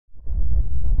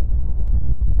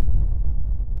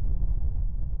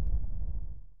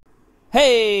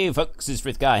Hey folks, it's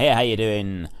Frithgar here, how you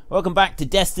doing? Welcome back to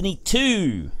Destiny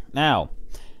 2! Now,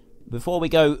 before we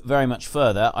go very much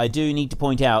further, I do need to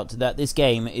point out that this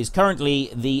game is currently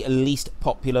the least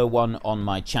popular one on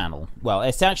my channel. Well,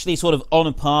 it's actually sort of on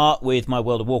a par with my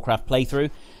World of Warcraft playthrough.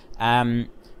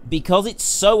 Because it's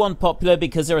so unpopular,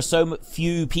 because there are so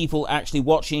few people actually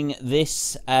watching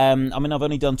this, I mean, I've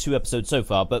only done 2 episodes so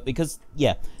far, but because,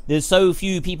 yeah, there's so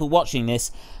few people watching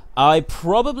this, I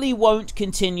probably won't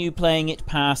continue playing it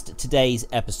past today's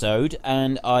episode,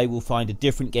 and I will find a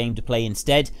different game to play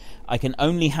instead. I can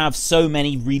only have so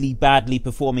many really badly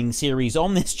performing series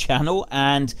on this channel,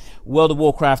 and World of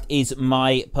Warcraft is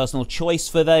my personal choice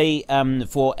for a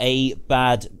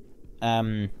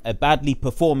badly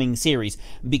performing series,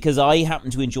 because I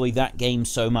happen to enjoy that game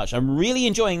so much. I'm really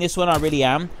enjoying this one, I really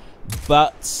am,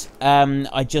 but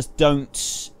I just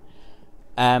don't...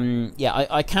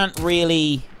 I can't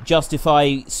really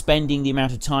justify spending the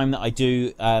amount of time that I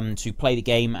do to play the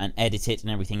game and edit it and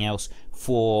everything else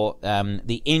for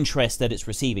the interest that it's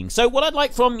receiving. So what I'd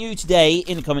like from you today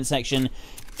in the comment section,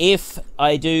 if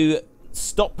I do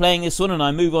stop playing this one and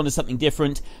I move on to something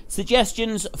different,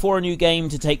 suggestions for a new game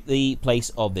to take the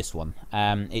place of this one.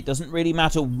 It doesn't really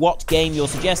matter what game you're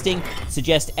suggesting.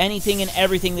 Suggest anything and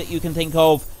everything that you can think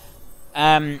of.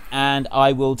 And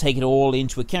I will take it all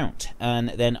into account, and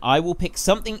then I will pick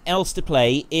something else to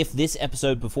play if this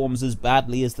episode performs as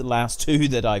badly as the last 2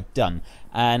 that I've done.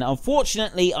 And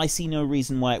unfortunately, I see no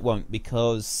reason why it won't,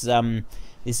 because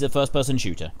this is a first-person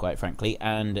shooter, quite frankly,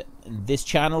 and this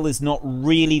channel is not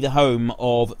really the home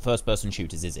of first-person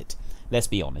shooters, is it? Let's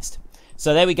be honest.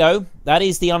 So there we go. That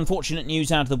is the unfortunate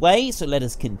news out of the way, so let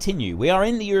us continue. We are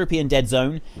in the European Dead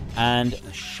Zone, and...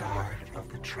 The Shard of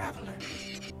the Traveler.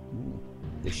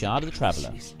 The Shard of the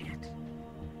Traveler.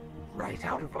 Right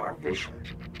out of our vision.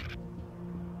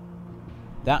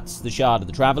 That's the Shard of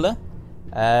the Traveler.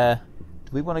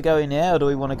 Do we want to go in there, or do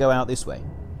we want to go out this way?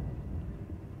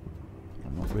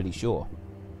 I'm not really sure.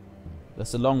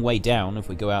 That's a long way down if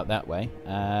we go out that way.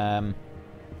 Right,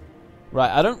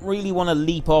 I don't really want to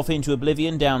leap off into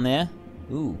oblivion down there.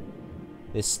 Ooh.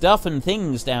 There's stuff and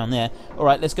things down there.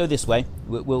 Alright, let's go this way.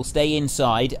 We'll stay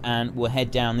inside and we'll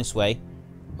head down this way.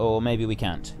 Or maybe we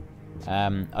can't.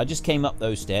 I just came up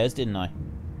those stairs, didn't I?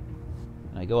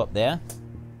 Can I go up there?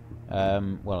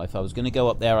 Well, if I was going to go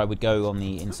up there, I would go on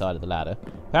the inside of the ladder.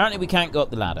 Apparently we can't go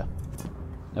up the ladder.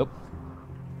 Nope.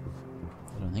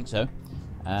 I don't think so.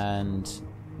 And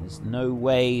there's no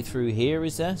way through here,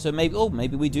 is there? So maybe, oh,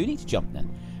 maybe we do need to jump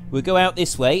then. We'll go out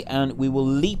this way, and we will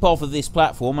leap off of this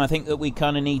platform. I think that we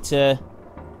kind of need to...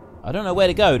 I don't know where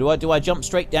to go. Do I jump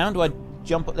straight down? Do I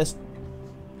jump up this...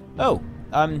 Oh,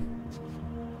 I'm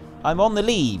on the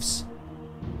leaves.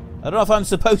 I don't know if I'm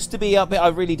supposed to be up here. I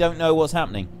really don't know what's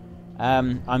happening.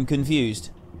 I'm confused.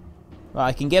 Right,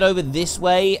 I can get over this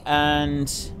way, and...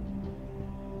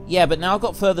 Yeah, but now I've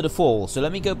got further to fall. So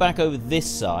let me go back over this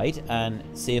side and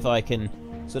see if I can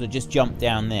sort of just jump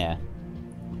down there.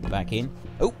 Back in.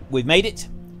 Oh, we've made it.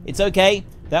 It's okay.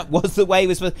 That was the way it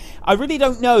was supposed... I really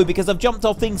don't know, because I've jumped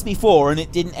off things before and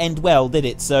it didn't end well, did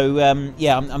it? So,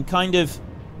 yeah, I'm kind of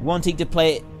wanting to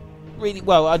play it really...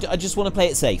 Well, I just want to play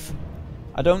it safe.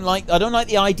 I don't like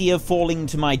the idea of falling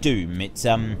to my doom.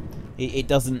 It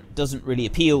doesn't really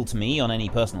appeal to me on any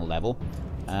personal level.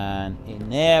 And in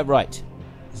there, right.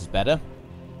 This is better.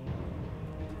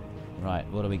 Right,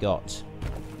 what do we got?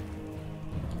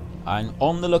 I'm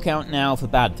on the lookout now for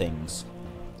bad things.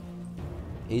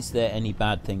 Is there any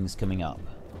bad things coming up?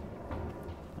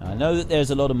 I know that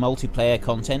there's a lot of multiplayer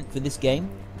content for this game.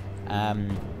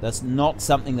 That's not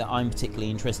something that I'm particularly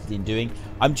interested in doing.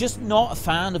 I'm just not a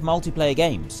fan of multiplayer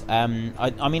games. I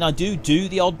mean, I do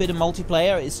the odd bit of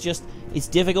multiplayer. It's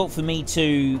difficult for me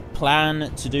to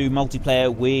plan to do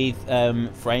multiplayer with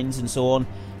friends and so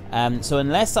on. So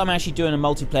unless I'm actually doing a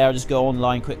multiplayer, I just go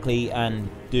online quickly and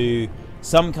do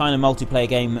some kind of multiplayer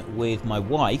game with my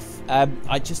wife.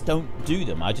 I just don't do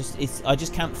them. I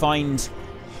just can't find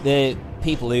the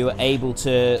people who are able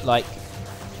to like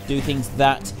do things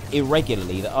that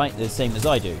irregularly, the same as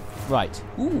I do. Right.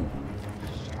 Ooh.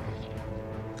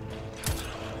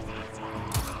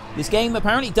 This game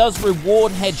apparently does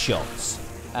reward headshots,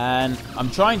 and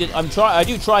I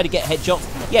do try to get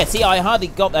headshots. Yeah, see, I hardly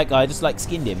got that guy. I just like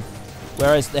skinned him.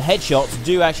 Whereas the headshots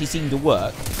do actually seem to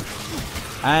work.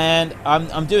 And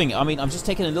I'm doing it. I mean, I'm just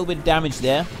taking a little bit of damage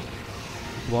there.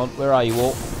 Come on, where are you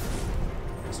all?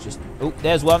 Let's just... Oh,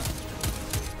 there's one.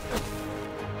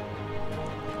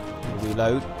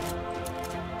 Reload.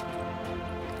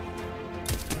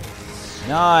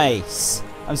 Nice.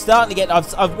 I'm starting to get...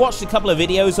 I've watched a couple of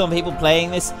videos on people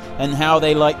playing this and how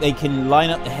they can line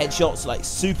up the headshots like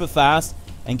super fast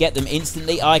and get them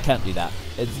instantly. I can't do that.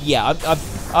 Yeah,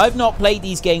 I've not played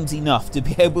these games enough to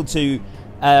be able to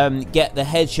get the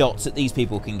headshots that these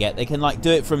people can get. They can like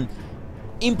do it from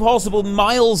impossible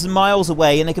miles and miles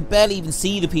away, and they can barely even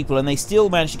see the people, and they still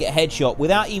manage to get a headshot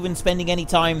without even spending any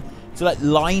time to like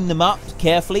line them up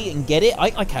carefully and get it.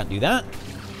 I can't do that.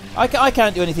 I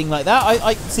can't do anything like that.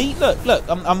 I see. Look.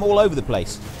 I'm all over the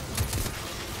place.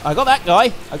 I got that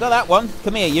guy. I got that one.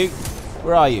 Come here, you.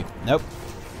 Where are you? Nope.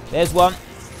 There's one.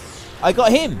 I got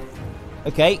him.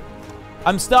 Okay.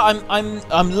 I'm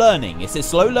learning. It's a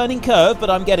slow learning curve, but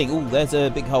I'm getting... Oh, there's a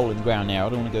big hole in the ground now. I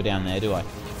don't want to go down there, do I?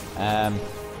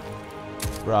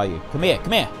 Where are you? Come here.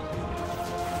 Come here.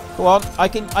 Go on. I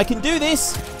can do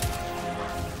this.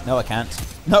 No, I can't.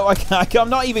 No, I can't. I'm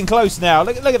not even close now.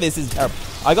 Look at this. This is terrible.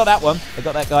 I got that one. I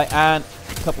got that guy. And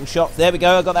a couple shots. There we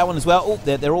go. I got that one as well. Oh,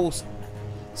 they're all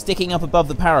sticking up above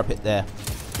the parapet there.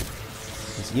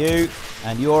 There's you.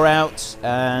 And you're out.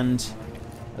 And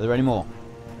are there any more?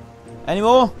 Any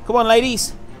more? Come on,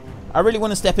 ladies. I really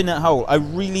want to step in that hole. I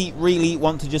really, really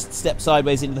want to just step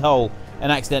sideways into the hole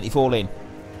and accidentally fall in.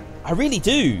 I really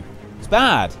do. It's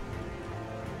bad.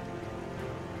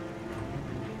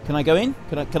 Can I go in?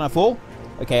 Can I fall?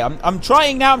 Okay, I'm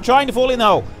trying now. I'm trying to fall in the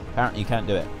hole. Apparently you can't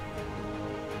do it.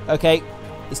 Okay,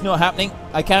 it's not happening.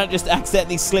 I can't just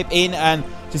accidentally slip in and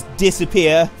just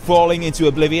disappear, falling into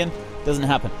oblivion. Doesn't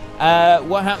happen.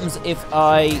 What happens if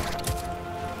I...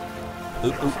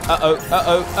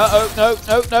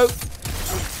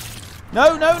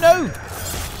 No.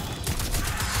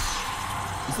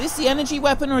 Is this the energy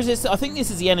weapon, or is this... I think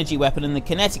this is the energy weapon, and the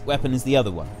kinetic weapon is the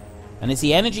other one. And it's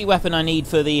the energy weapon I need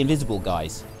for the invisible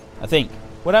guys, I think.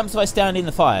 What happens if I stand in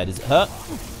the fire? Does it hurt?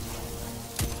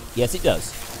 Yes, it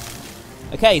does.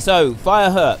 Okay, so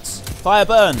fire hurts. Fire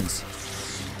burns.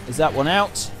 Is that one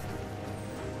out?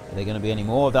 Are there going to be any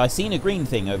more? I've seen a green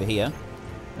thing over here.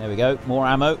 There we go. More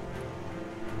ammo.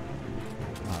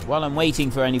 Right, while I'm waiting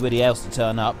for anybody else to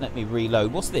turn up, let me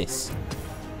reload. What's this?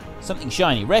 Something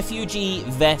shiny. Refugee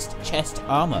vest chest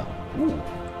armor. Ooh.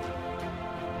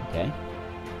 Okay.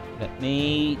 Let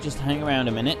me just hang around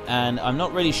a minute, and I'm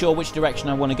not really sure which direction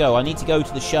I want to go. I need to go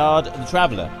to the Shard of the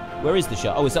Traveller. Where is the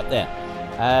Shard? Oh, it's up there.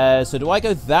 So do I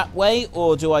go that way,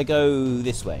 or do I go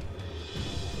this way?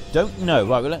 Don't know.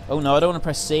 Right, oh no, I don't want to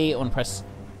press C. I want to press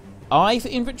I for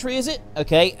infantry, is it?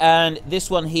 Okay, and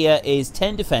this one here is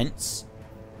 10 defense.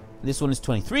 This one is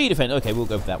 23 defense. Okay, we'll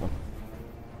go for that one.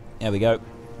 There we go.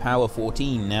 Power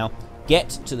 14 now. Get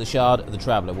to the Shard of the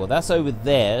Traveller. Well, that's over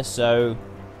there, so...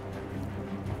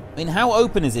 I mean, how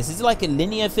open is this? Is it like a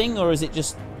linear thing, or is it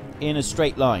just in a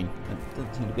straight line? There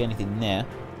doesn't seem to be anything there.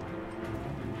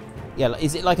 Yeah,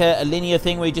 is it like a linear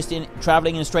thing where you're just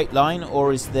traveling in a straight line,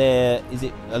 or is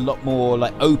it a lot more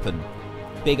like open?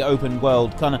 Big open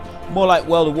world, kind of more like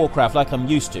World of Warcraft, like I'm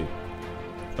used to.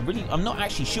 I'm not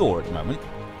actually sure at the moment.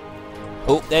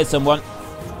 Oh, there's someone.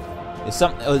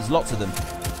 There's lots of them.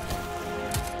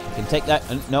 I can take that.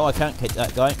 No, I can't take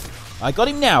that guy. I got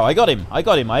him now. I got him. I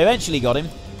eventually got him.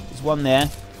 There's one there.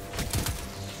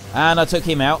 And I took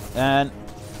him out. And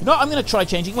you know what? I'm going to try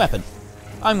changing weapon.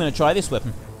 I'm going to try this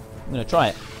weapon. I'm going to try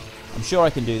it. I'm sure I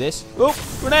can do this. Oh,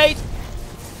 grenade!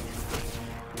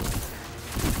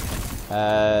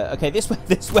 Okay, this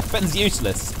weapon's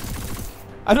useless.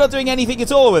 I'm not doing anything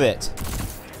at all with it.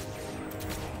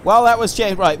 Well, that was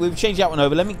changed. Right, we've changed that one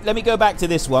over. Let me go back to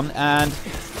this one, and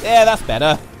yeah, that's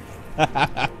better.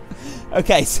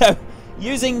 Okay, so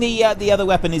using the other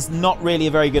weapon is not really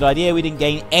a very good idea. We didn't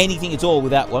gain anything at all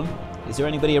with that one. Is there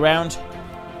anybody around?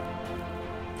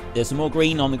 There's some more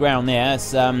green on the ground there.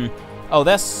 It's, oh,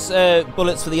 that's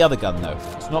bullets for the other gun, though.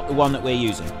 It's not the one that we're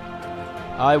using.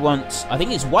 I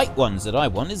think it's white ones that I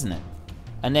want, isn't it?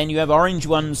 And then you have orange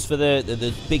ones for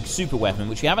the big super weapon,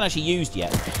 which we haven't actually used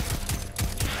yet.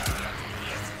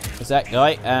 There's that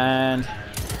guy, and...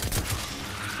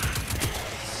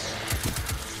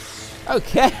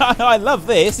 Okay, I love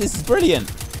this. This is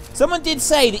brilliant. Someone did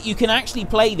say that you can actually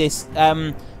play this...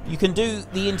 you can do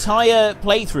the entire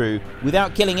playthrough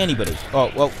without killing anybody.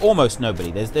 Oh, well, almost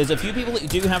nobody. There's a few people that you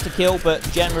do have to kill, but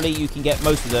generally you can get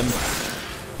most of them.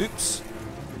 Oops.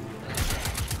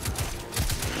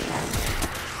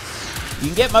 You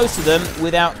can get most of them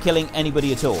without killing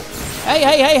anybody at all.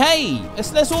 Hey!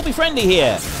 Let's all be friendly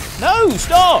here. No,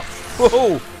 stop!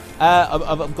 Whoa.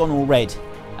 I've gone all red.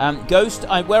 Ghost,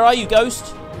 where are you,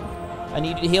 Ghost? I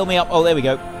need you to heal me up. Oh, there we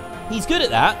go. He's good at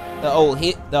that. The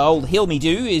old heal me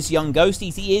do is young Ghost.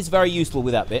 He is very useful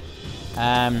with that bit.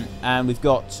 And we've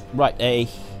got, right, a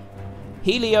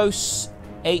Helios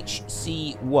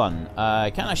HC1.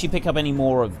 I can't actually pick up any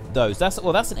more of those. That's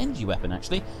an energy weapon,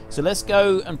 actually. So let's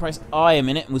go and press I a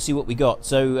minute, and we'll see what we got.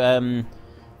 So,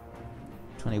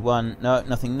 21. No,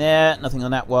 nothing there. Nothing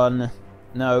on that one.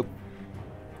 No.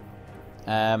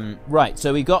 Right,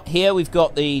 so we've got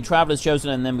the Traveler's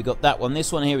Chosen, and then we've got that one.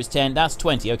 This one here is 10. That's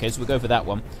 20. Okay, so we'll go for that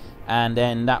one. And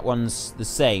then that one's the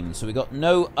same. So we've got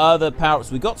no other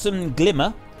power-ups. We've got some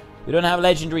Glimmer. We don't have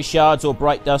legendary shards or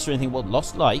bright dust or anything. What,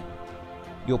 lost light?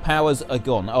 Your powers are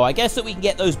gone. Oh, I guess that we can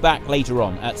get those back later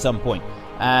on at some point.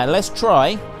 Let's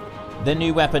try the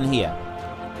new weapon here.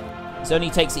 This only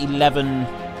takes 11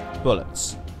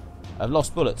 bullets. I've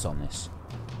lost bullets on this.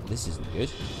 This isn't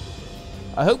good.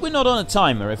 I hope we're not on a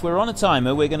timer. If we're on a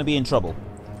timer, we're going to be in trouble.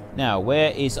 Now,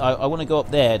 where is... I want to go up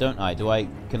there, don't I?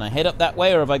 Can I head up that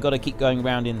way, or have I got to keep going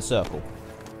around in the circle?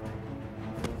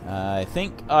 I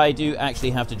think I do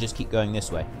actually have to just keep going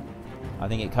this way. I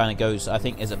think it kind of goes... I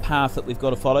think there's a path that we've got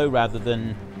to follow rather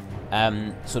than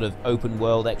sort of open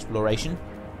world exploration.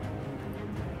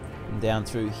 And down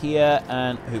through here,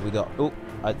 and who we got? Oh,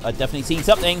 I definitely seen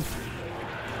something.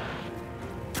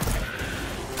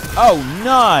 Oh,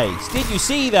 nice! Did you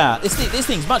see that? This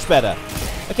thing's much better.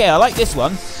 Okay, I like this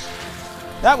one.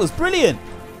 That was brilliant.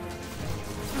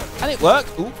 And it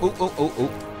worked. Ooh, ooh, ooh, ooh, ooh.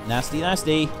 Nasty,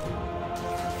 nasty.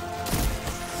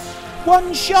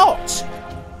 One shot!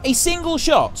 A single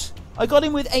shot. I got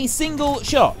him with a single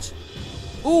shot.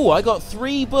 Ooh, I got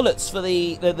 3 bullets for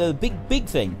the big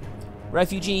thing.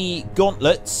 Refugee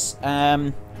gauntlets.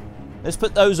 Let's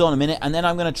put those on a minute, and then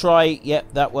I'm going to try...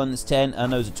 Yep, that one's 10,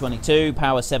 and those are 22.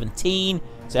 Power 17.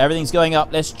 So everything's going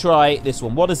up. Let's try this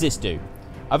one. What does this do?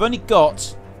 I've only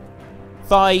got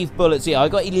 5 bullets here. I've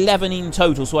got 11 in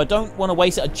total, so I don't want to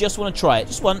waste it. I just want to try it.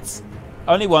 Just once.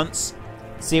 Only once.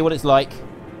 See what it's like.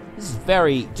 This is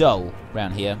very dull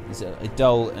around here. It's a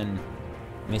dull and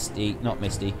misty. Not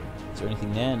misty. Is there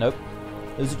anything there? Nope.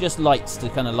 Those are just lights to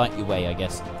kind of light your way, I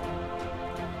guess.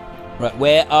 Right,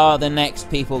 where are the next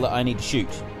people that I need to shoot?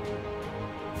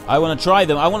 I want to try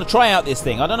them. I want to try out this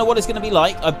thing. I don't know what it's going to be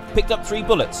like. I've picked up 3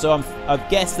 bullets, so I've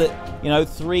guessed that, you know,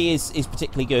 3 is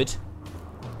particularly good.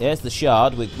 There's the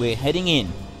shard. We're heading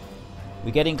in.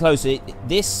 We're getting closer.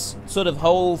 This sort of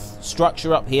whole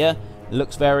structure up here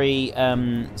looks very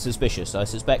suspicious. I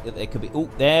suspect that there could be... Oh,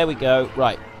 there we go.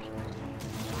 Right.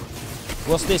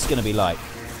 What's this going to be like?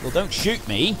 Well, don't shoot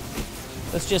me.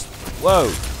 Let's just...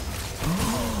 Whoa.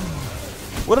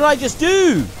 What did I just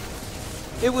do?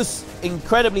 It was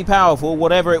incredibly powerful,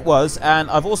 whatever it was, and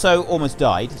I've also almost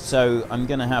died, so I'm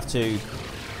going to have to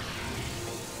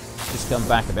just come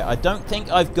back a bit. I don't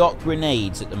think I've got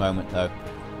grenades at the moment, though,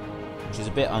 which is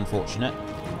a bit unfortunate.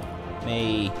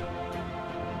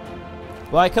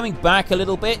 By coming back a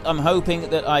little bit, I'm hoping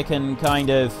that I can kind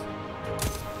of...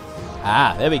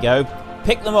 Ah, there we go.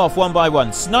 Pick them off one by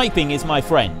one. Sniping is my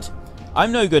friend.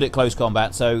 I'm no good at close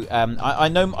combat, so I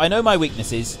know my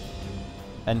weaknesses,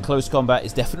 and close combat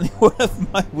is definitely one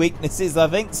of my weaknesses, I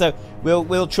think. So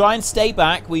we'll try and stay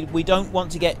back. We don't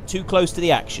want to get too close to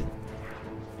the action.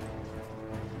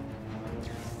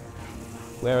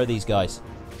 Where are these guys?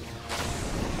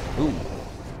 Ooh,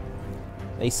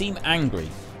 they seem angry.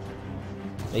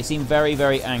 They seem very,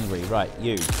 very angry. Right,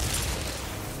 you.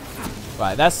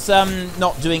 Right, that's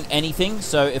not doing anything.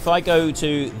 So if I go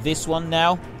to this one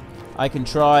now, I can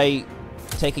try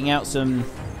taking out some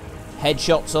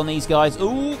headshots on these guys.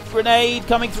 Ooh, grenade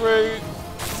coming through.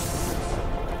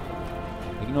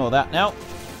 Ignore that now.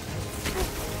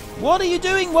 What are you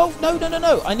doing? Well, no.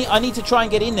 I need to try and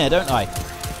get in there, don't I?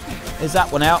 There's that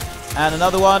one out. And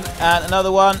another one. And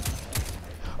another one.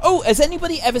 Oh, has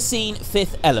anybody ever seen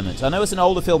Fifth Element? I know it's an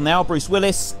older film now. Bruce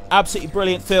Willis. Absolutely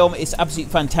brilliant film. It's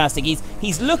absolutely fantastic.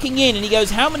 He's looking in and he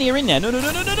goes, how many are in there? No.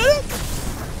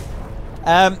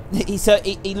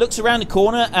 He looks around the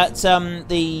corner at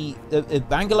the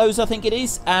bungalows, I think it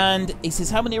is, and he says,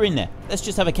 how many are in there? Let's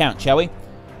just have a count, shall we?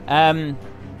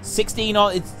 16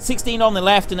 on the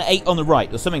left and 8 on the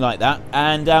right, or something like that.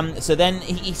 And so then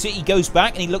he goes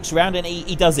back and he looks around and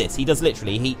he does this. He does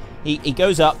literally. He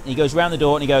goes up, and he goes around the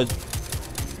door and he goes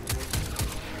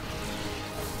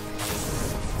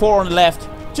 4 on the left,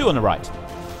 2 on the right.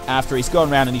 After he's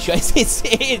gone around and he shows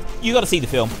you got to see the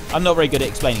film. I'm not very good at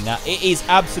explaining that. It is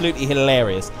absolutely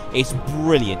hilarious. It's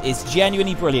brilliant. It's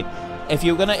genuinely brilliant. If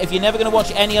you're never gonna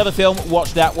watch any other film,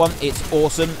 watch that one. It's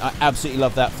awesome. I absolutely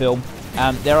love that film.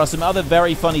 There are some other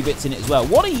very funny bits in it as well.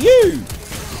 What are you?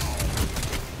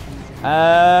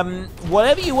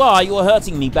 Whatever you are, you're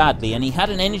hurting me badly. And he had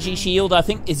an energy shield. I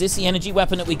think, is this the energy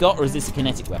weapon that we got, or is this a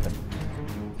kinetic weapon?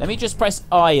 Let me just press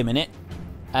I a minute.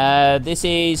 This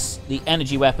is the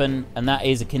energy weapon, and that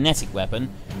is a kinetic weapon.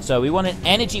 So we want an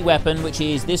energy weapon, which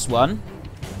is this one,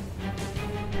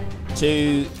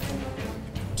 to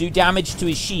do damage to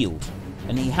his shield.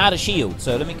 And he had a shield,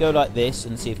 so let me go like this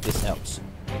and see if this helps.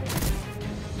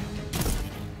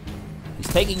 He's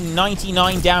taking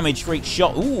 99 damage for each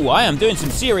shot. Ooh, I am doing some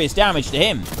serious damage to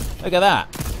him. Look at that.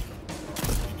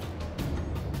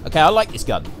 Okay, I like this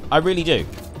gun. I really do.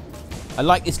 I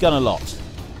like this gun a lot.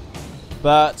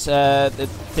 But the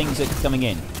things are coming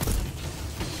in.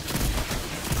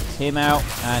 Him out,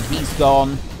 and he's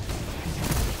gone.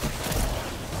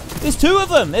 There's two of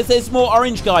them. There's more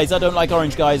orange guys. I don't like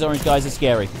orange guys. Orange guys are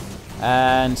scary.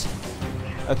 And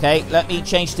okay, let me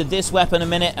change to this weapon a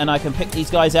minute, and I can pick these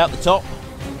guys out the top.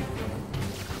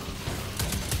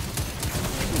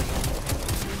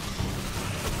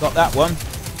 Got that one.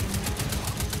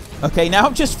 Okay, now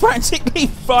I'm just frantically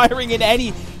firing in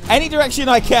any direction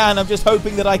I can. I'm just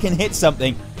hoping that I can hit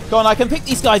something. Go on, I can pick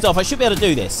these guys off. I should be able to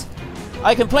do this.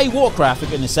 I can play Warcraft, for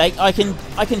goodness sake. I can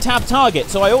tab target,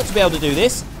 so I ought to be able to do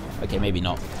this. Okay, maybe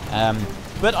not.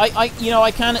 But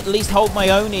I can at least hold my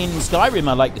own in Skyrim,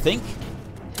 I like to think.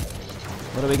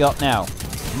 What do we got now?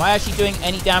 Am I actually doing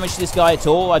any damage to this guy at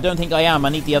all? I don't think I am. I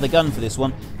need the other gun for this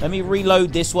one. Let me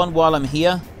reload this one while I'm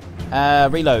here.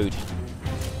 Reload.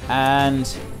 And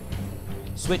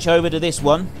switch over to this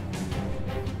one.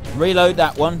 Reload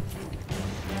that one.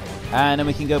 And then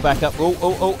we can go back up.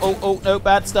 Oh, no,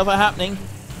 bad stuff are happening.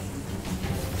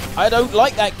 I don't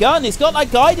like that gun. It's got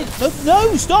like guided...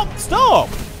 No, stop.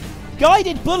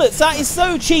 Guided bullets. That is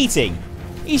so cheating.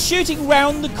 He's shooting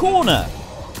round the corner.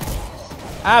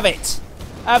 Have it.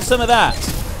 Have some of that.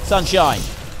 Sunshine.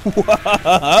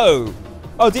 Whoa.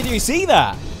 Oh, did you see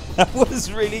that? That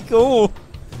was really cool.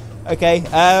 Okay,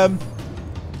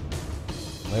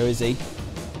 where is he?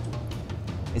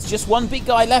 It's just one big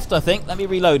guy left, I think. Let me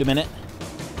reload a minute.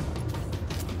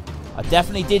 I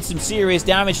definitely did some serious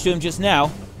damage to him just now.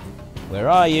 Where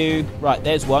are you? Right,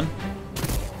 there's one.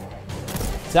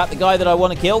 Is that the guy that I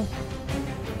want to kill?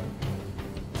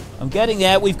 I'm getting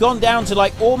there. We've gone down to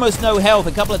like almost no health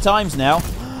a couple of times now.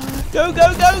 Go,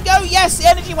 go, go, go! Yes,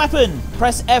 energy weapon!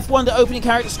 Press F1 to open your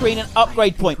character screen and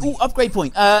upgrade point. Ooh, upgrade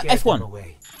point.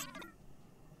 F1.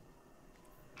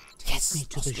 Yes, me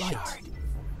to the right. shard.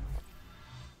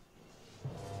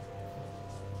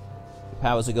 The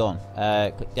powers are gone.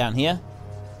 Click down here.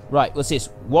 Right, what's this?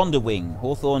 Wander Wing.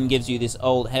 Hawthorne gives you this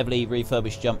old, heavily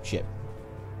refurbished jump ship.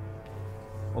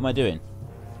 What am I doing?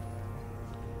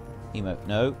 Emote.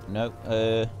 No.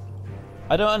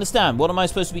 I don't understand. What am I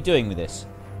supposed to be doing with this?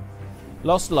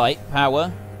 Lost light,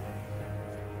 power.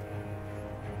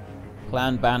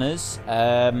 Clan banners.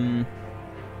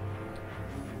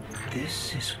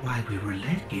 This is why we were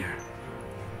led here.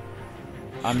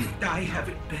 I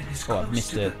haven't been as Oh, I've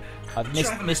missed it. I've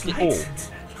missed it all.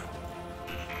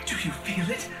 Do you feel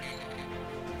it?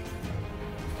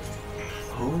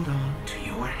 Hold on to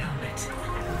your helmet.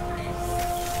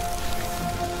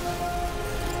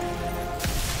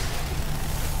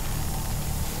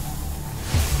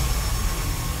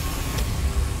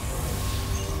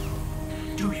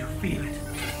 Do you feel it?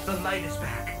 The light is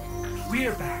back.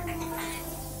 We're back.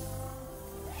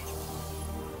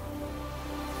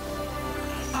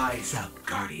 Eyes up,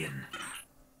 Guardian.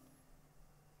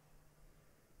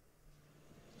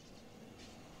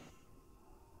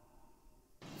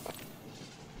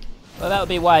 Well, that would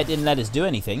be why it didn't let us do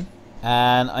anything.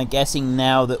 And I'm guessing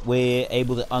now that we're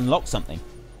able to unlock something.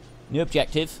 New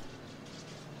objective.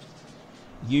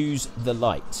 Use the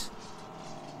light.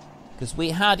 Because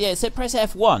we had, yeah, it said press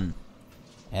F1.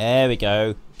 There we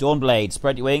go. Dawnblade,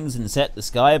 spread your wings and set the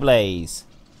sky ablaze.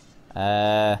 We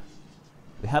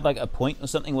had like a point or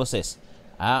something. What's this?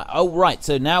 Oh, right.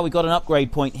 So now we've got an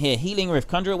upgrade point here. Healing Rift.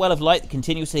 Conjure a well of light that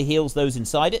continuously heals those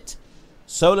inside it.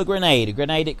 Solar Grenade. A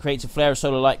grenade that creates a flare of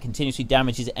solar light, continuously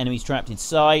damages enemies trapped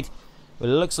inside. Well,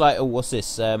 it looks like... Oh, what's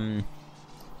this?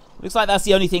 Looks like that's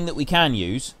the only thing that we can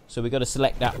use. So we've got to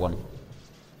select that one.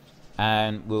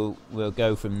 And we'll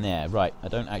go from there. Right. I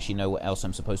don't actually know what else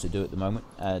I'm supposed to do at the moment.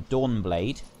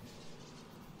 Dawnblade.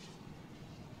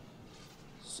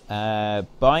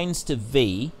 Binds to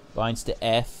V. Binds to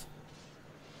F.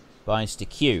 Binds to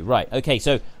Q. Right. Okay,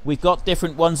 so we've got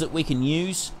different ones that we can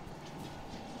use.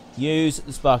 Use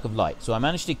the Spark of Light. So I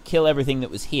managed to kill everything that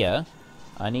was here.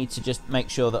 I need to just make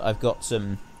sure that I've got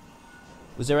some...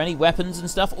 Was there any weapons and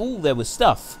stuff? Oh, there was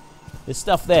stuff. There's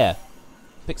stuff there.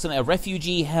 Pick something. A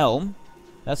refugee helm.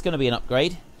 That's going to be an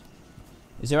upgrade.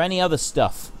 Is there any other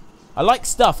stuff? I like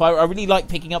stuff. I really like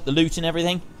picking up the loot and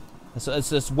everything.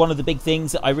 That's one of the big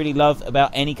things that I really love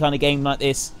about any kind of game like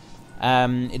this.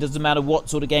 It doesn't matter what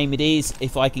sort of game it is.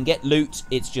 If I can get loot,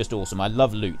 it's just awesome. I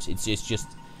love loot. It's just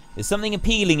There's something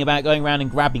appealing about going around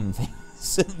and grabbing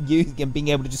things and being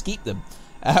able to just keep them.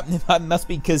 It must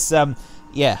be because,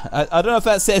 yeah, I don't know if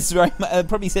that says very much. It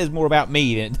probably says more about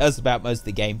me than it does about most of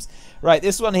the games. Right,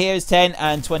 this one here is 10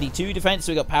 and 22 defense.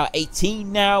 So we've got power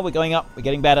 18 now. We're going up. We're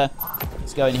getting better.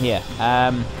 Let's go in here.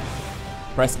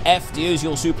 Press F to use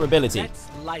your super ability. Let's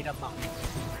light 'em up.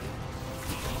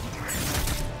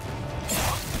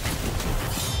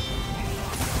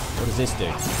 What does this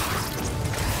do?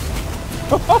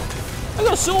 I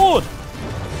got a sword!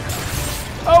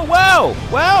 Oh, wow!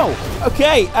 Wow!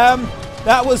 Okay,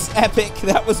 that was epic.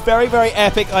 That was very, very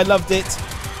epic. I loved it.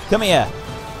 Come here.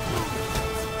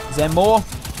 Is there more?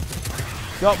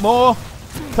 Got more?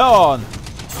 Come on!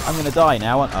 I'm going to die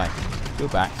now, aren't I? Go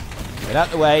back. Get out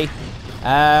the way.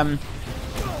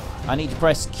 I need to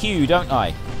press Q, don't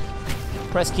I?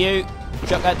 Press Q.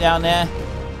 Chuck that down there.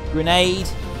 Grenade.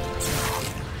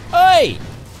 Oi!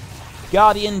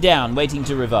 Guardian down, waiting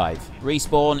to revive.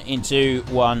 Respawn into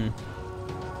 1.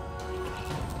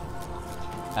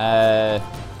 Oh,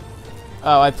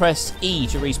 I press E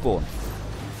to respawn.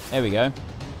 There we go.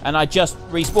 And I just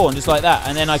respawn, just like that.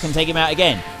 And then I can take him out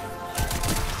again.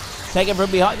 Take him from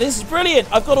behind. This is brilliant.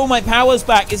 I've got all my powers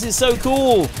back. This is so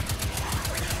cool.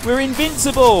 We're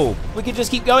invincible. We can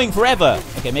just keep going forever.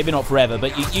 Okay, maybe not forever,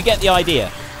 but you get the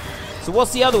idea. So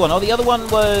what's the other one? Oh, the other one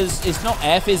was... It's not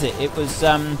F, is it? It was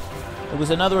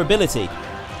another ability.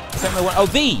 I don't know what... Oh,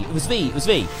 V. It was V. It was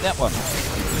V. That one.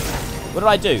 What did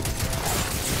I do?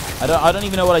 I don't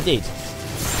even know what I did.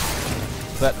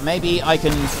 But maybe I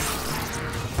can...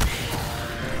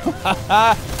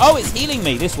 Oh, it's healing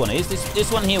me. This one is.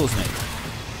 This one heals me.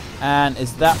 And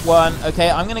is that one...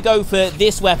 Okay, I'm going to go for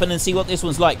this weapon and see what this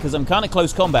one's like, because I'm kind of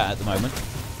close combat at the moment.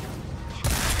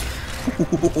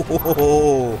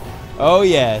 Oh,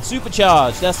 yeah.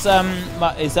 Supercharged. That's,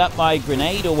 is that my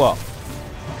grenade or what?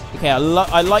 Okay, I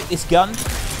like this gun.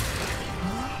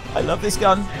 I love this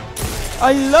gun.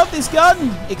 I love this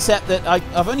gun! Except that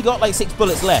I've only got like 6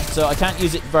 bullets left, so I can't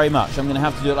use it very much. I'm going to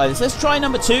have to do it like this. Let's try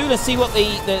number 2. Let's see what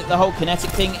the whole kinetic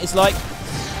thing is like.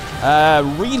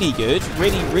 Really good.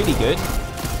 Really, really good.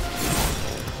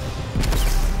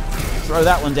 Throw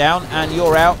that one down, and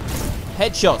you're out.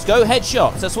 Headshots. Go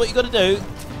headshots. That's what you got to do.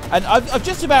 And I've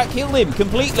just about killed him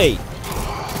completely.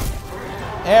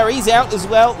 There, he's out as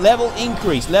well. Level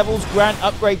increase. Levels grant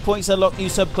upgrade points, unlock new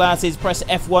subclasses. Press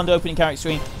F1 to open your character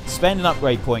screen. Spend an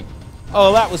upgrade point.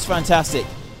 Oh, that was fantastic.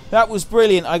 That was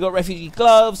brilliant. I got refugee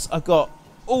gloves. I got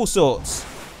all sorts.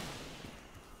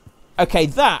 Okay,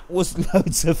 that was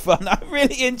loads of fun. I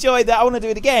really enjoyed that. I want to do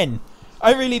it again.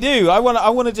 I really do. I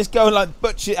want to just go and like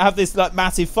butcher, have this like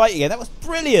massive fight again. That was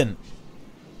brilliant.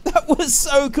 That was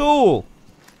so cool.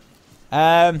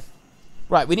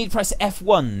 Right, we need to press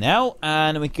F1 now,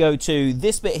 and we go to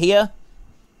this bit here,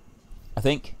 I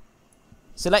think.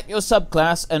 Select your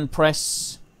subclass and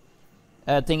press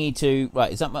thingy to...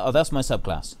 Right, is that my... Oh, that's my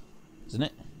subclass, isn't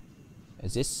it?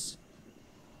 Is this...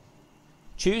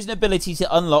 Choose an ability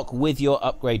to unlock with your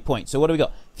upgrade point. So what do we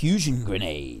got? Fusion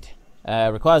Grenade.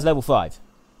 Requires level 5.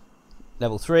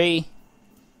 Level 3.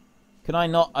 Can I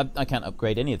not... I can't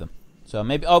upgrade any of them. So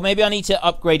maybe, maybe I need to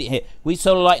upgrade it here. We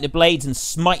solar light the blades and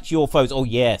smite your foes. Oh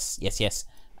yes, yes, yes.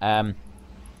 I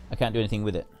can't do anything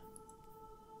with it.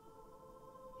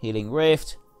 Healing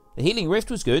Rift. The Healing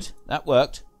Rift was good. That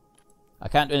worked. I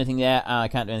can't do anything there. I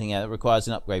can't do anything there. That requires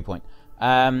an upgrade point.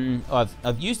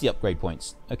 I've used the upgrade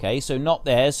points. Okay, so not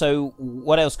there. So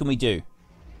what else can we do?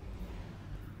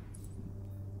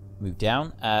 Move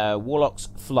down. Warlock's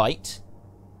Flight.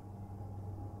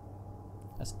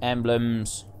 That's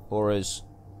emblems. Auras,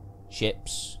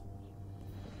 ships,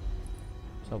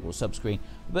 toggle subscreen.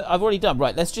 But I've already done.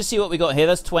 Right, let's just see what we got here.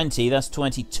 That's 20. That's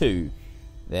 22.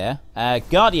 There.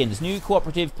 Guardians, new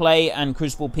cooperative play and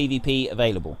Crucible PvP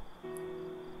available.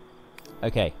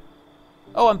 Okay.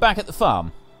 Oh, I'm back at the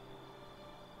farm.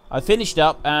 I finished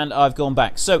up and I've gone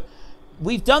back. So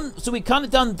we've kind of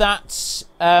done that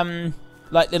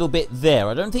like little bit there.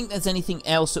 I don't think there's anything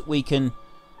else that we can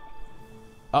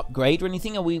upgrade or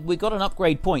anything. We got an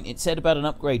upgrade point. It said about an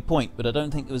upgrade point, but I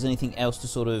don't think there was anything else to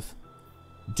sort of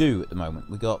do at the moment.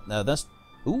 We got that's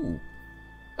ooh,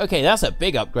 okay, that's a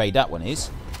big upgrade. That one is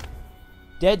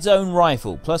Dead Zone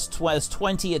Rifle plus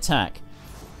 20 attack,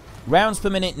 rounds per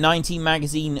minute 90,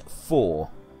 magazine 4.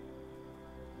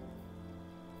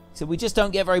 So we just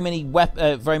don't get very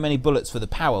many bullets for the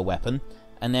power weapon.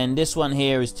 And then this one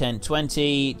here is 10,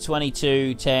 20,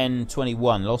 22, 10,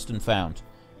 21, lost and found.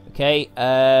 Okay,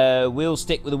 we'll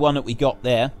stick with the one that we got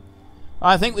there.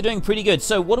 I think we're doing pretty good.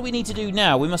 So what do we need to do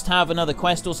now? We must have another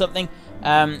quest or something.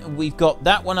 We've got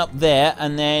that one up there,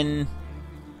 and then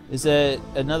There's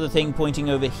another thing pointing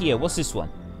over here. What's this one?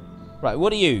 Right,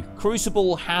 what are you?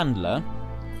 Crucible Handler.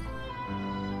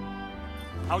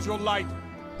 How's your light?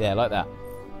 Yeah, like that.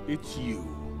 It's you.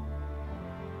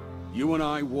 You and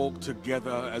I walked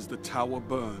together as the tower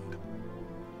burned.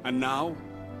 And now,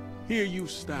 here you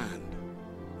stand.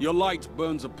 Your light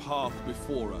burns a path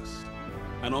before us.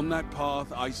 And on that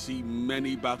path, I see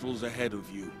many battles ahead of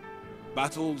you.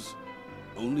 Battles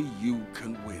only you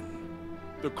can win.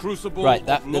 The Crucible. Right,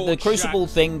 the Crucible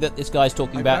thing that this guy's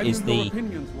talking about is the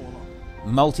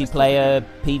multiplayer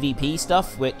PvP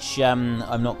stuff, which I'm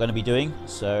not going to be doing.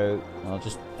 So I'll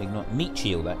just ignore. Meat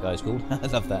Shield, that guy's called. I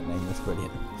love that name. That's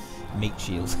brilliant. Meat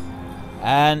Shield.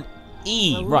 And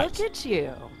E, well, right. Look at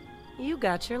you. You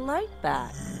got your light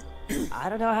back. I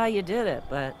don't know how you did it,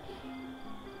 but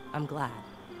I'm glad.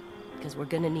 Because we're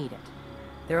gonna need it.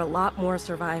 There are a lot more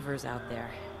survivors out there,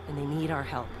 and they need our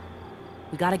help.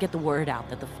 We gotta get the word out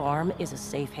that the farm is a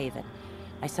safe haven.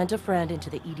 I sent a friend into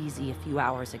the EDZ a few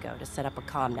hours ago to set up a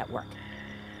comm network.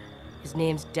 His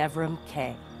name's Devrim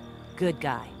K. Good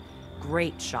guy.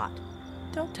 Great shot.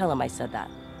 Don't tell him I said that.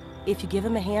 If you give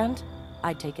him a hand,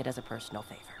 I'd take it as a personal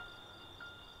favor.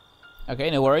 Okay,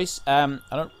 no worries. I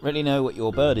don't really know what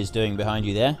your bird is doing behind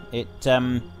you there.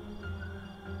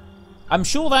 I'm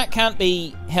sure that can't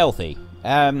be healthy.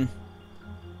 I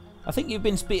think you've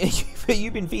been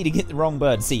feeding it the wrong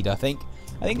bird seed, I think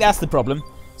that's the problem.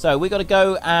 So we got to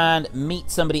go and meet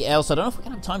somebody else. I don't know if we're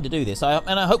going to have time to do this,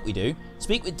 and I hope we do.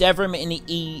 Speak with Devrim in the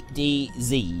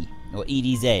EDZ, or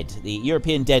EDZ, the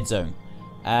European Dead Zone.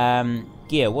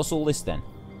 Gear, what's all this then?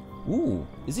 Ooh,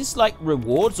 is this like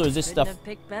rewards, or is this stuff? Couldn't have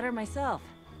picked better myself.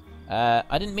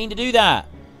 I didn't mean to do that.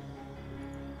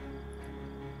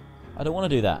 I don't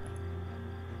want to do that.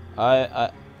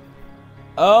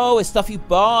 Oh, it's stuff you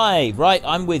buy. Right,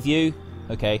 I'm with you.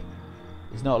 Okay.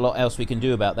 There's not a lot else we can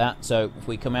do about that. So if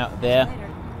we come out there,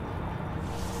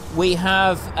 we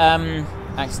have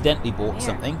accidentally bought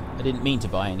something. I didn't mean to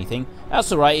buy anything. That's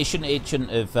all right. It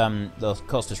shouldn't have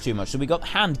cost us too much. So we got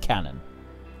hand cannon,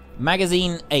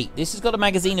 magazine 8. This has got a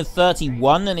magazine of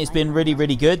 31, and it's been really,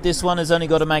 really good. This one has only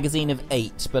got a magazine of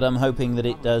 8, but I'm hoping that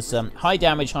it does high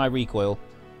damage, high recoil.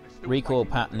 Recoil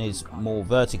pattern is more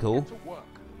vertical.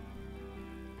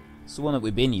 It's the one that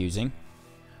we've been using.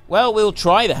 Well, we'll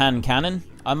try the hand cannon.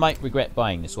 I might regret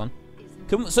buying this one.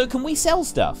 Can we sell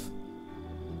stuff?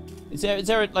 Is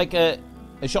there like a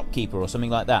shopkeeper or something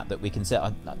like that we can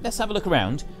sell? Let's have a look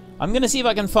around. I'm going to see if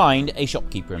I can find a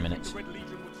shopkeeper in a minute.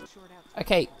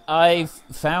 Okay, I've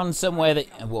found somewhere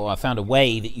that... Well, I found a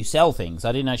way that you sell things.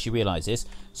 I didn't actually realise this.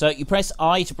 So you press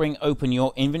I to open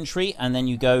your inventory, and then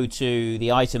you go to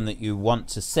the item that you want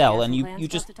to sell, and you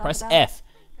just press F.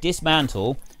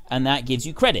 Dismantle, and that gives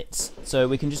you credits. So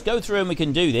we can just go through and we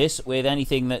can do this with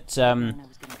anything that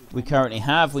we currently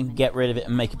have. We can get rid of it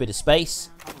and make a bit of space.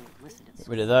 Get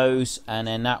rid of those, and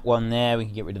then that one there, we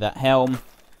can get rid of that helm.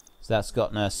 So that's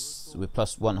gotten us with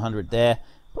plus 100 there.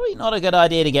 Probably not a good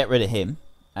idea to get rid of him.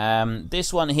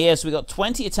 This one here, so we got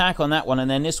 20 attack on that one,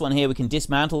 and then this one here, we can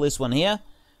dismantle this one here.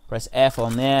 Press F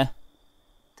on there.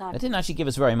 That didn't actually give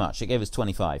us very much. It gave us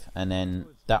 25. And then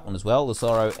that one as well, the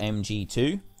Sorrow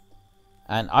MG2.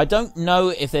 And I don't know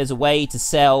if there's a way to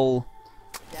sell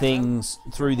things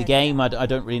through the game. I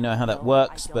don't really know how that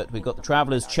works, but we've got the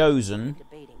Traveler's Chosen,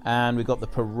 and we've got the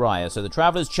Pariah. So the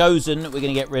Traveler's Chosen, we're going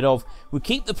to get rid of. We'll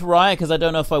keep the Pariah, because I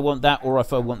don't know if I want that or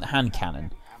if I want the hand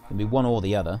cannon. It can be one or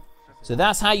the other. So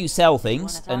that's how you sell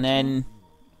things, and then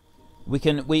we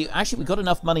got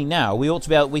enough money now. We ought to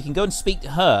be able, we can go and speak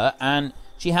to her, and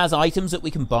she has items that we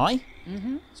can buy.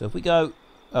 So if we go,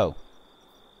 oh,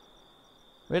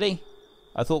 really?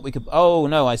 I thought we could, oh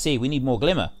no, I see, we need more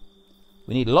glimmer.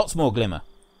 We need lots more glimmer.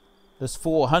 There's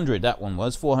 400, that one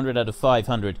was, 400 out of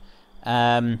 500,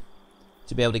 to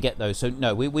be able to get those. So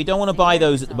no, we don't want to buy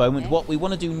those at the moment. What we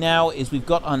want to do now is we've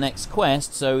got our next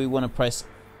quest, so we want to press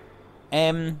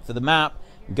M for the map,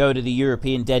 and go to the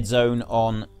European Dead Zone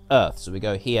on Earth. So we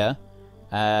go here.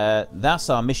 That's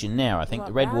our mission now, I think.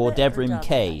 The Red War, Devrim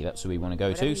K, that's where we want to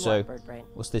go to. So,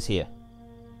 what's this here?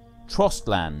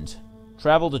 Trostland.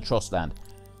 Travel to Trostland.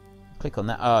 Click on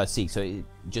that. Oh, I see. So you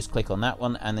just click on that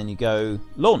one, and then you go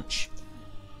launch.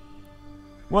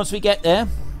 Once we get there,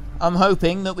 I'm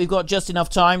hoping that we've got just enough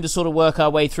time to sort of work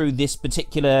our way through this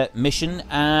particular mission,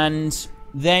 and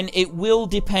then it will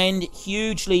depend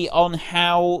hugely on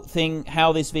how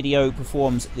this video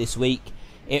performs this week.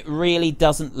 It really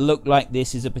doesn't look like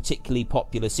this is a particularly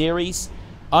popular series.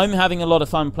 I'm having a lot of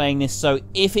fun playing this, so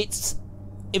if it's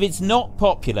not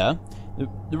popular,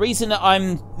 the reason that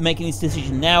I'm making this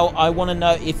decision now, I want to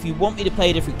know if you want me to play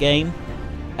a different game,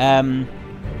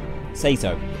 say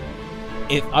so.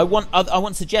 if I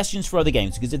want suggestions for other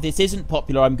games, because if this isn't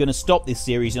popular, I'm going to stop this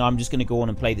series and I'm just going to go on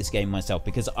and play this game myself,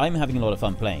 because I'm having a lot of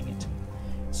fun playing it.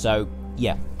 So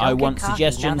yeah, I want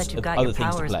suggestions of other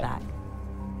things to play. Back.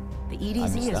 The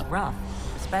EDZ is rough,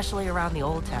 especially around the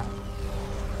old town.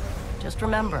 Just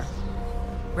remember,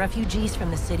 refugees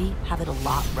from the city have it a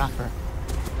lot rougher.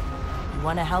 You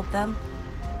want to help them?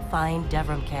 Find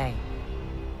Devrim K.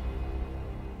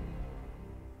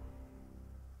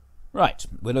 Right,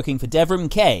 we're looking for Devrim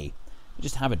K.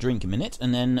 Just have a drink a minute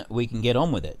and then we can get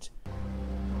on with it.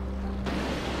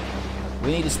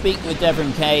 We need to speak with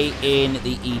Devrim K in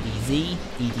the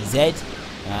EDZ.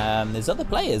 There's other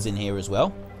players in here as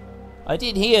well. I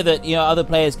did hear that, you know, other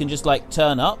players can just like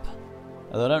turn up,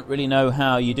 although I don't really know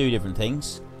how you do different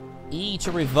things. E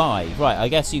to revive. Right, I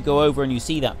guess you go over and you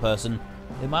see that person.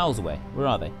 They're miles away. Where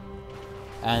are they?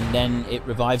 And then it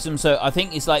revives them. So I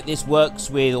think it's like this works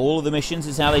with all of the missions,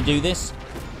 is how they do this.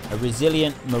 A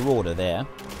resilient marauder there.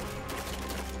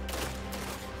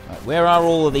 Right, where are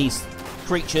all of these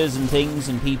creatures and things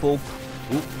and people?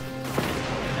 Ooh.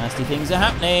 Nasty things are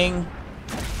happening.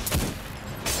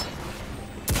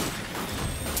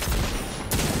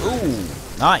 Ooh,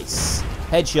 nice.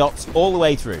 Headshots all the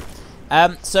way through.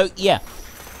 So yeah,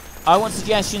 I want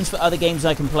suggestions for other games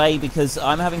I can play, because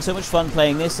I'm having so much fun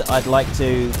playing this. I'd like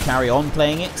to carry on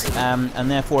playing it, and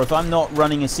therefore if I'm not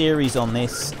running a series on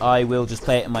this, I will just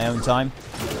play it in my own time.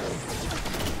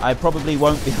 I probably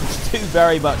won't be able to do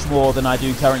very much more than I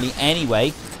do currently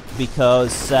anyway,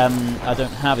 because I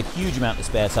don't have a huge amount of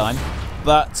spare time,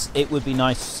 but it would be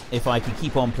nice if I could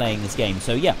keep on playing this game.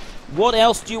 So yeah, what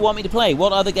else do you want me to play?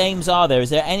 What other games are there? Is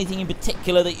there anything in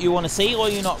particular that you want to see, or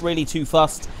you're not really too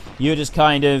fussed? You just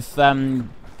kind of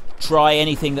try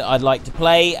anything that I'd like to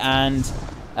play and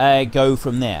go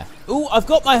from there. Ooh, I've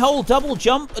got my whole double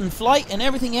jump and flight and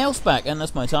everything else back, and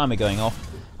that's my timer going off.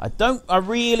 I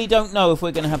really don't know if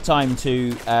we're going to have time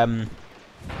to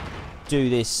do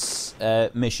this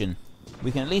mission.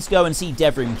 We can at least go and see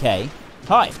Devrim K.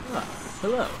 Hi. Ah,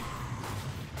 hello.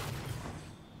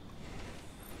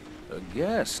 A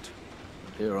guest.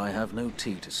 Here I have no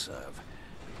tea to serve.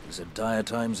 These are dire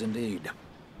times indeed.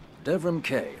 Devrim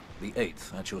K, the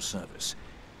 8th, at your service.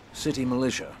 City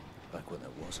militia, back when there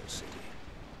was a city.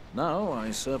 Now I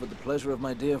serve at the pleasure of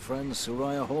my dear friend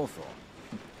Soraya Hawthorne.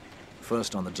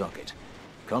 First on the docket,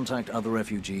 contact other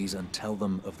refugees and tell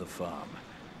them of the farm.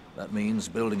 That means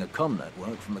building a comm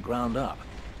network from the ground up.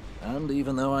 And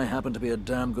even though I happen to be a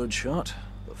damn good shot,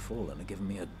 the Fallen are giving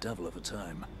me a devil of a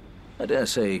time. I dare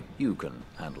say you can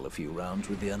handle a few rounds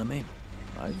with the enemy.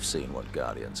 I've seen what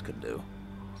Guardians can do.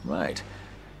 Right.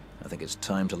 I think it's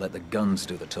time to let the guns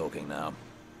do the talking now.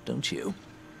 Don't you?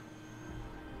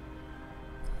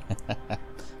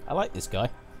 I like this guy.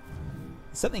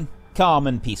 There's something calm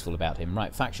and peaceful about him.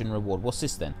 Right, faction reward. What's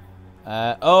this then?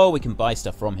 Oh, we can buy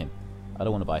stuff from him. I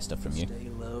don't want to buy stuff from you. Stay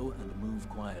low and move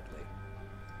quietly.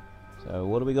 So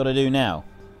what do we got to do now?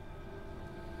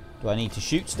 Do I need to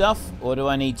shoot stuff, or do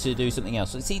I need to do something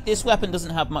else? So, see, this weapon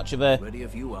doesn't have much of a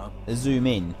zoom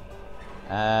in.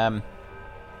 I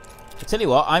tell you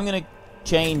what, I'm going to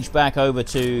change back over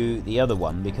to the other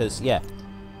one, because, yeah.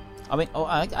 I mean,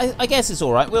 I guess it's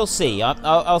all right. We'll see.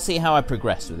 I'll see how I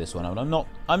progress with this one.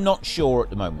 I'm not sure at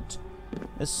the moment.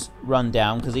 Let's run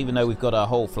down, because even though we've got our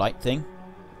whole flight thing,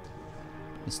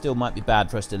 it still might be bad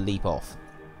for us to leap off.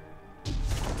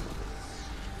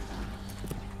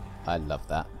 I love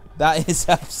that. That is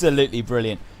absolutely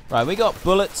brilliant. Right, we got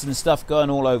bullets and stuff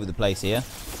going all over the place here.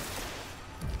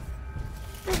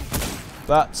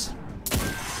 But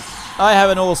I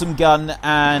have an awesome gun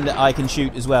and I can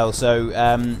shoot as well. So,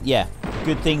 yeah,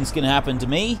 good things can happen to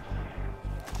me.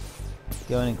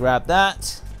 Go in and grab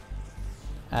that.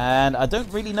 And I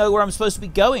don't really know where I'm supposed to be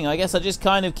going. I guess I just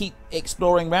kind of keep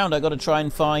exploring around. I've got to try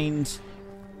and find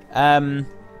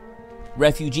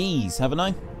refugees, haven't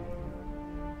I?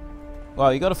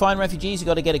 Well, you got to find refugees. You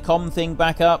got to get a comm thing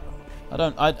back up.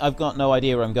 I've got no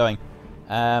idea where I'm going.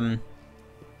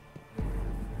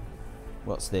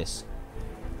 What's this?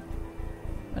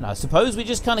 And I suppose we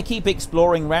just kind of keep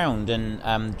exploring around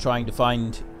and trying to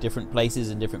find different places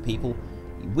and different people.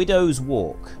 Widow's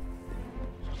Walk.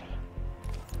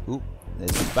 Ooh,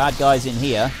 there's some bad guys in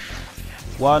here.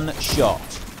 One shot.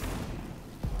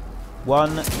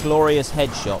 One glorious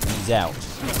headshot and he's out.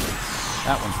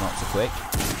 That one's not so quick.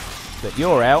 But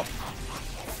you're out.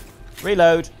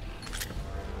 Reload.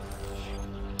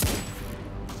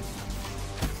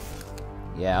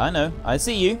 Yeah, I know. I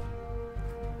see you.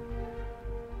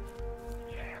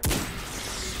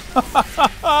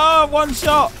 One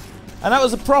shot! And that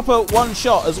was a proper one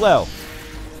shot as well.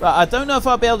 Right, I don't know if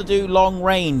I'll be able to do long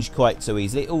range quite so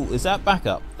easily. Oh, is that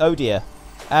backup? Oh dear.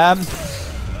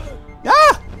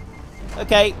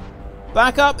 Okay.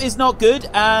 Backup is not good,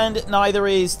 and neither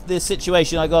is this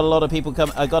situation. I got a lot of people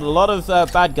come. I got a lot of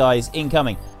bad guys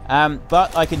incoming.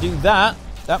 But I can do that.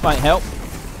 That might help.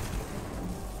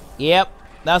 Yep,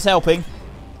 that's helping.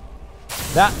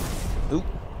 That. Ooh.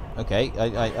 Okay,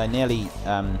 I nearly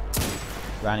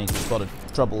ran into a spot of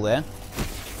trouble there.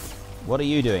 What are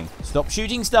you doing? Stop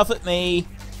shooting stuff at me.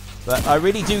 But I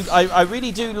really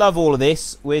do love all of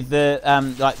this with the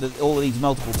all of these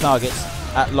multiple targets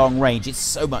at long range. It's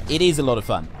so much. It is a lot of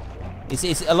fun.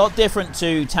 It's a lot different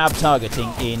to tab targeting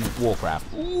in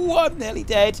Warcraft. Ooh, I'm nearly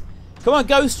dead. Come on,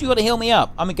 Ghost, you got to heal me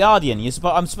up. I'm a guardian.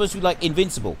 I'm supposed to be like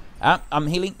invincible. I'm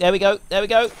healing. There we go. There we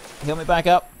go. Heal me back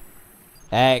up.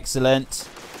 Excellent.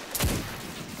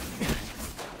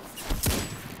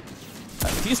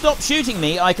 If you stop shooting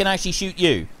me, I can actually shoot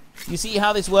you. You see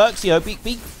how this works? You know,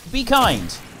 be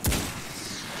kind.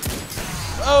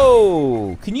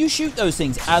 Oh, can you shoot those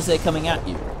things as they're coming at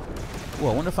you? Oh,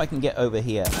 I wonder if I can get over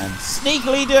here and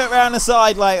sneakily do it around the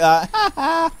side like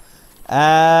that.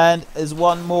 And there's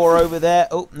one more over there.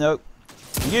 Oh, no.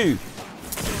 You.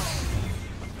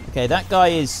 Okay, that guy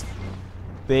is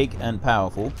big and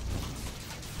powerful.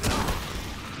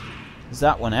 Is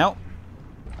that one out?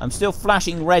 I'm still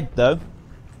flashing red, though.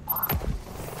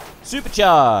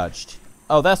 Supercharged.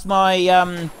 Oh, that's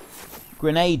my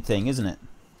grenade thing, isn't it?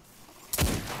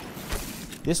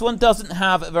 This one doesn't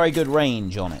have a very good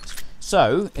range on it.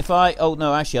 So, if I... Oh,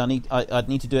 no, actually, I'd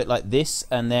need to do it like this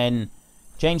and then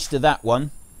change to that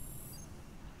one.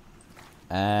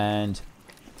 And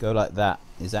go like that.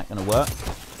 Is that going to work?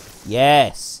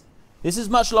 Yes. This is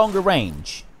much longer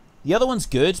range. The other one's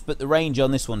good, but the range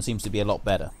on this one seems to be a lot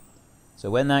better. So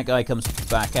when that guy comes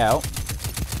back out...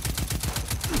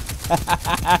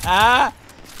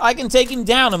 I can take him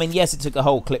down. I mean, yes, it took a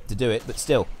whole clip to do it, but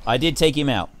still, I did take him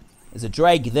out. There's a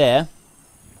drag there.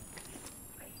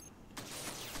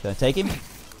 Can I take him?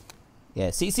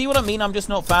 Yeah, see what I mean? I'm just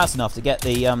not fast enough to get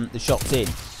the shots in.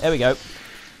 There we go.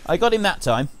 I got him that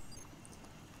time.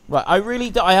 Right,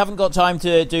 I haven't got time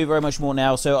to do very much more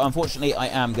now, so unfortunately I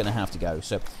am going to have to go.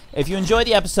 So, if you enjoyed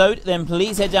the episode, then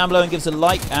please head down below and give us a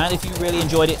like, and if you really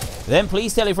enjoyed it, then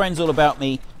please tell your friends all about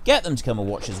me. Get them to come and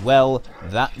watch as well.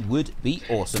 That would be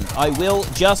awesome. I will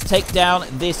just take down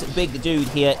this big dude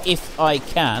here if I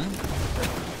can.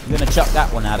 I'm going to chuck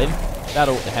that one at him. That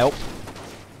ought to help.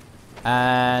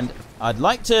 And I'd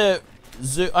like to...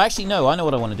 Actually, no, I know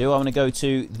what I want to do. I want to go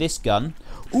to this gun.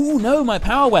 Ooh, no, my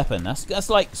power weapon. That's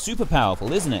like super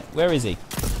powerful, isn't it? Where is he?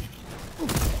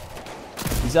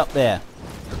 He's up there.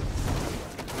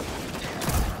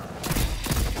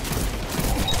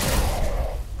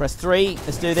 Press 3.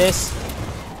 Let's do this.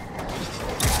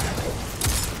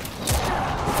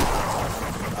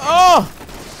 Oh!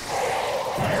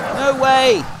 No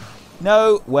way!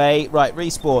 No way. Right,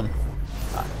 respawn.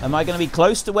 Am I going to be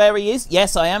close to where he is?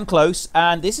 Yes, I am close.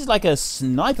 And this is like a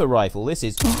sniper rifle. This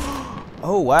is...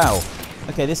 Oh, wow.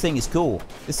 Okay, this thing is cool.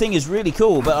 This thing is really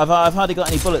cool, but I've hardly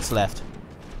got any bullets left.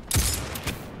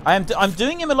 I'm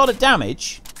doing him a lot of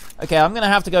damage. Okay, I'm going to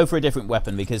have to go for a different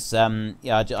weapon because,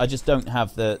 yeah, I just don't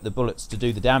have the bullets to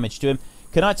do the damage to him.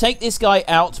 Can I take this guy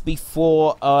out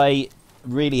before I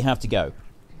really have to go?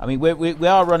 I mean, we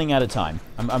are running out of time.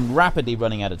 I'm rapidly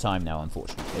running out of time now,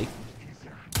 unfortunately.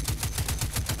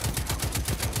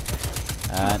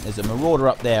 And there's a marauder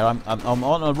up there. I'm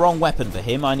on a wrong weapon for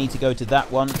him. I need to go to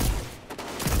that one,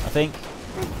 I think.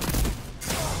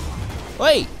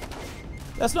 Wait!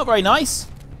 That's not very nice.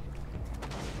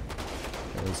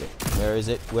 Where is it? Where is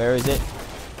it? Where is it?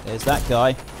 There's that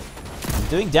guy. I'm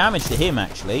doing damage to him,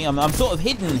 actually. I'm sort of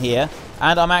hidden here,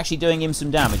 and I'm actually doing him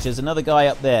some damage. There's another guy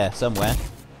up there somewhere.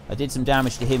 I did some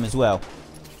damage to him as well.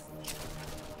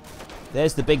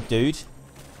 There's the big dude.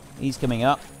 He's coming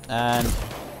up, and...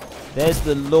 There's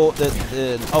the Lord,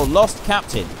 oh, Lost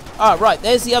Captain. Ah, right,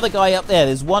 there's the other guy up there.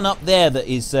 There's one up there that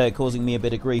is causing me a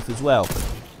bit of grief as well.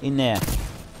 In there.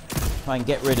 Try and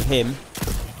get rid of him.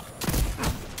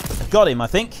 I got him, I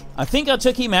think. I think I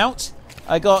took him out.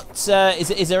 I got,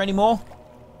 is there any more?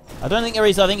 I don't think there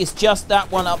is. I think it's just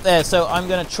that one up there. So I'm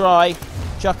going to try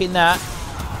chucking that.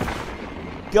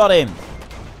 Got him.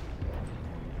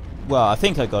 Well, I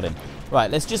think I got him. Right,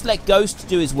 let's just let Ghost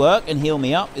do his work and heal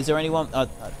me up. Is there anyone?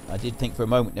 I did think for a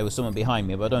moment there was someone behind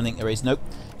me, but I don't think there is. Nope.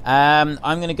 I'm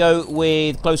going to go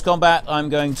with close combat. I'm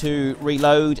going to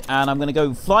reload, and I'm going to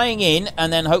go flying in,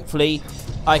 and then hopefully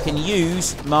I can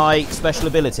use my special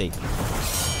ability.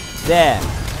 There.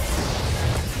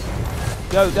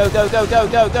 Go, go, go, go, go,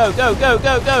 go, go, go, go,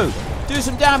 go, go. Do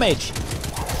some damage.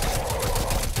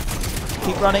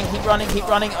 Keep running, keep running, keep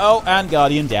running. Oh, and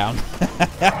Guardian down.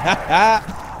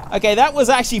 Okay, that was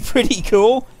actually pretty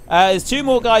cool. There's 2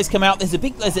 more guys come out. There's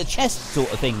a chest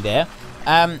sort of thing there.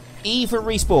 E for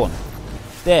respawn.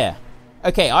 There.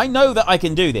 Okay, I know that I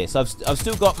can do this. I've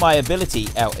still got my ability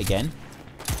out again.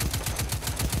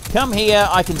 Come here,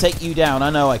 I can take you down. I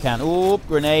know I can. Oh,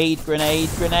 grenade, grenade,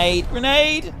 grenade,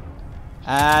 grenade.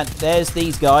 And there's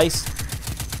these guys.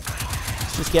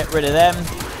 Let's just get rid of them.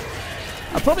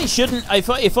 I probably shouldn't.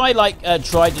 If I like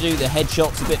tried to do the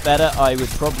headshots a bit better, I would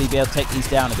probably be able to take these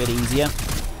down a bit easier.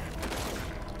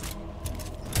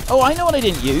 Oh, I know what I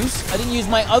didn't use. I didn't use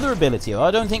my other ability.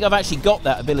 I don't think I've actually got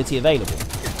that ability available.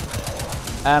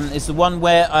 It's the one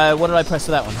where what did I press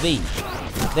for that one? V.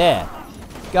 There.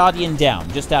 Guardian down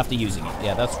just after using it.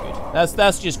 Yeah, that's good.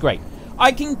 That's just great.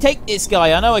 I can take this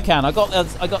guy. I know I can. I got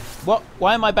what?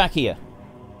 Why am I back here?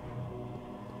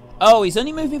 Oh, he's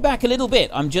only moved me back a little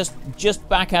bit. I'm just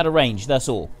back out of range. That's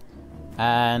all.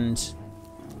 And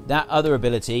that other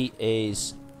ability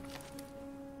is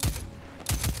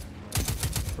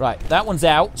right. That one's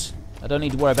out. I don't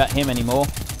need to worry about him anymore.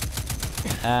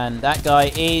 And that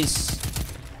guy is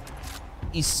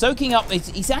he's soaking up.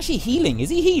 He's actually healing. Is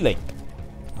he healing?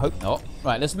 Hope not.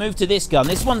 Right, let's move to this gun.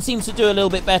 This one seems to do a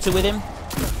little bit better with him.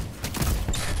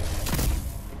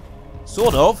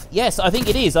 Sort of. Yes, I think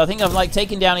it is. I think I've, like,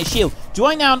 taken down his shield. Do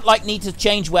I now, like, need to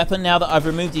change weapon now that I've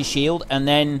removed his shield and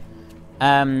then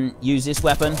use this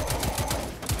weapon?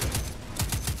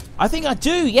 I think I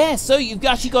do, yes. So you've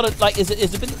actually got to, like, there's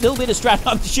a little bit of strategy.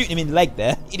 I'm shooting him in the leg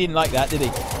there. He didn't like that, did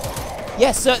he?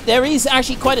 Yes, so there is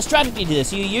actually quite a strategy to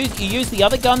this. You use the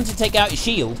other gun to take out his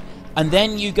shield, and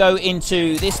then you go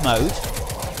into this mode,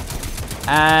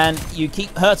 and you keep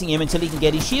hurting him until he can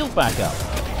get his shield back up.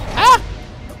 Ah!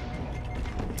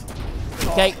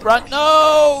 Okay, run.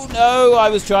 No, no, I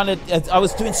was trying to, I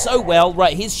was doing so well.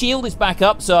 Right, his shield is back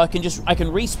up, so I can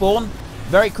respawn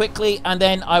very quickly, and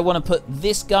then I want to put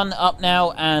this gun up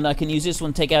now, and I can use this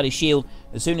one to take out his shield.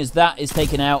 As soon as that is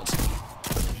taken out,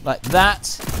 like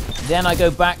that, then I go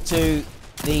back to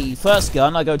the first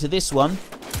gun. I go to this one.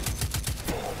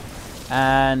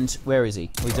 And where is he?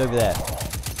 Oh, he's over there.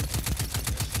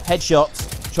 Headshots.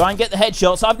 Try and get the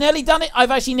headshots. I've nearly done it.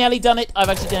 I've actually nearly done it. I've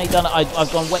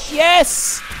gone wet.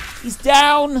 Yes! He's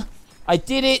down. I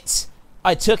did it.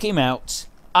 I took him out.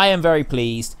 I am very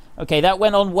pleased. Okay, that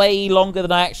went on way longer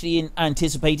than I actually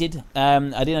anticipated. I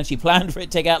didn't actually plan for it to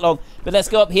take out long. But let's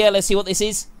go up here. Let's see what this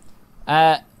is.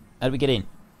 How do we get in?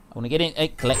 I want to get in. Hey,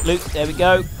 collect loot. There we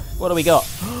go. What do we got?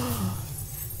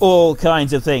 All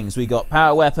kinds of things. We got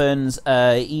power weapons,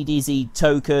 EDZ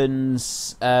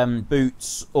tokens,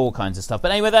 boots, all kinds of stuff.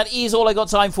 But anyway, that is all I got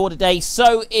time for today.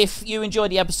 So if you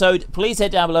enjoyed the episode, please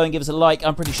head down below and give us a like.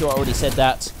 I'm pretty sure I already said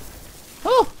that.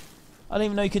 Oh, I didn't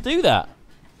even know you could do that.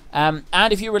 And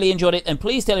if you really enjoyed it, then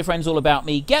please tell your friends all about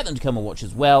me. Get them to come and watch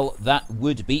as well. That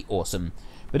would be awesome.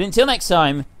 But until next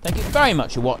time, thank you very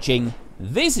much for watching.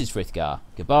 This is Frithgar.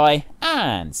 Goodbye,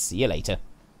 and see you later.